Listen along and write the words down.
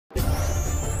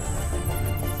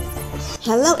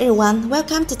Hello everyone,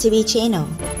 welcome to TV channel.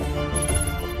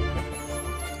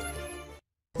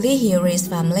 Hyori's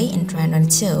family in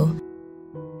 2022.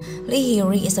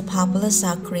 Hyori is a popular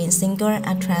South Korean singer,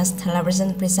 actress,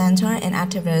 television presenter, and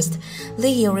activist.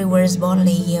 Hyori was born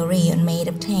Hyori on May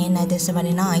 10,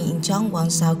 1979 in Jongwon,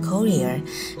 South Korea.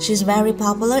 She is very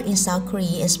popular in South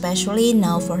Korea, especially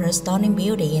known for her stunning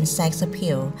beauty and sex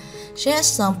appeal. She has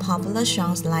some popular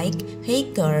songs like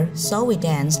Hey Girl, So We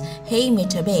Dance, Hey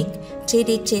Mr. Big,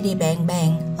 Chitty Chitty Bang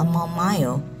Bang, Among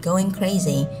Mile, Going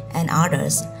Crazy, and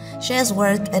others. She has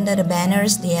worked under the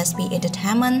banners DSP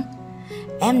Entertainment,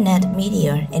 Mnet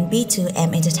Media, and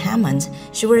B2M Entertainment.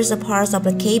 She was a part of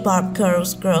the K-pop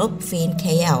girls group Fin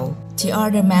KL. The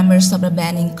other members of the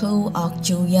band include Ok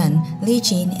Joo-yeon, Lee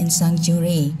Jin, and Sung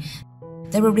Joo-ri.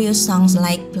 They produced songs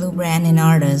like Blue Brand and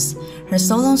others. Her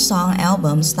solo song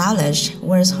album Stylish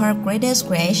was her greatest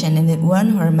creation and it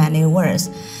won her many awards.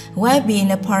 While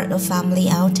being a part of Family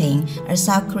Outing, a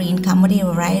South Korean comedy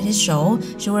variety show,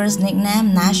 she was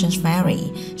nicknamed Nation's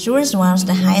Fairy. She was once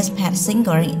the highest paid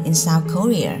singer in South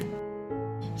Korea.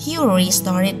 Hyori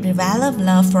started develop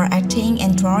love for acting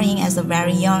and drawing at a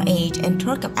very young age and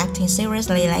took up acting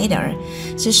seriously later.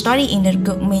 She studied in the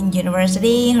Gukmin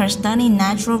University. Her stunning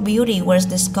natural beauty was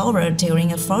discovered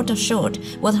during a photo shoot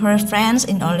with her friends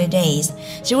in early days.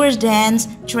 She was then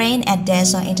trained at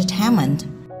Daesun Entertainment.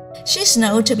 She's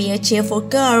known to be a cheerful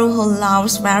girl who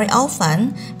laughs very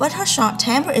often, but her short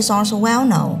temper is also well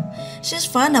known. She's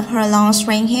fond of her long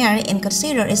straight hair and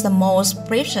considered it the most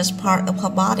precious part of her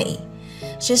body.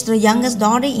 She's the youngest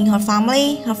daughter in her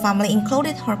family. Her family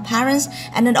included her parents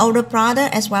and an older brother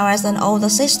as well as an older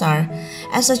sister.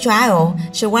 As a child,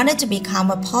 she wanted to become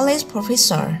a police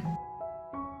professor.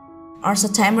 On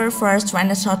September 1,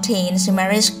 2013, she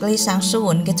married Lee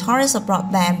Sang-soon, guitarist of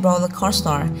rock band Roller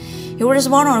Coaster. He was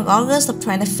born on August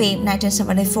 25,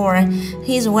 1974.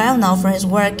 He is well known for his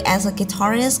work as a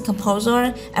guitarist,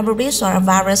 composer, and producer of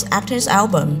various artist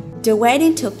albums. The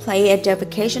wedding took place at their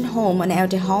vacation home on El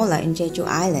Tejola in Jeju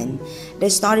Island. They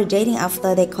started dating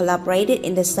after they collaborated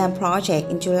in the same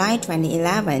project in July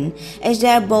 2011, as they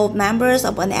are both members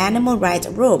of an animal rights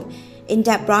group. In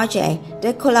that project,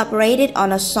 they collaborated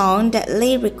on a song that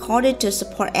Lee recorded to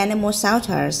support animal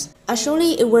shelters.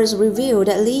 Actually, it was revealed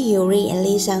that Hyori and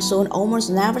Lee Sang-soon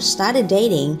almost never started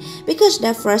dating because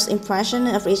their first impression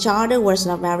of each other was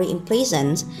not very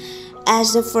pleasant.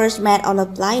 As they first met on a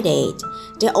blind date,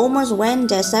 they almost went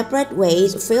their separate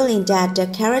ways, feeling that their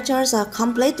characters are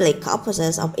completely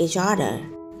opposites of each other.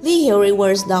 Hyori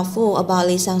was doubtful about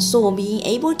Lee Sang-soon being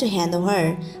able to handle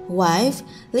her wife.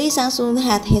 Lee Sang-soon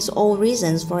had his own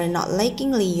reasons for not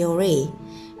liking Hyori.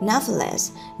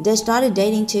 Nevertheless, they started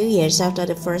dating 2 years after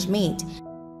the first meet.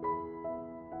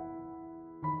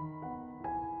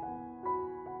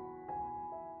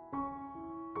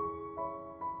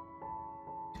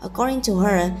 According to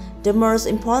her, the most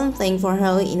important thing for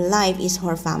her in life is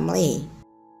her family.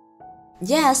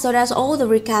 Yeah, so that's all the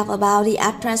recap about the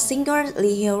actress-singer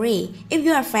Hyori. If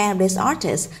you are a fan of this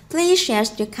artist, please share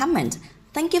your comment.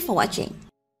 Thank you for watching.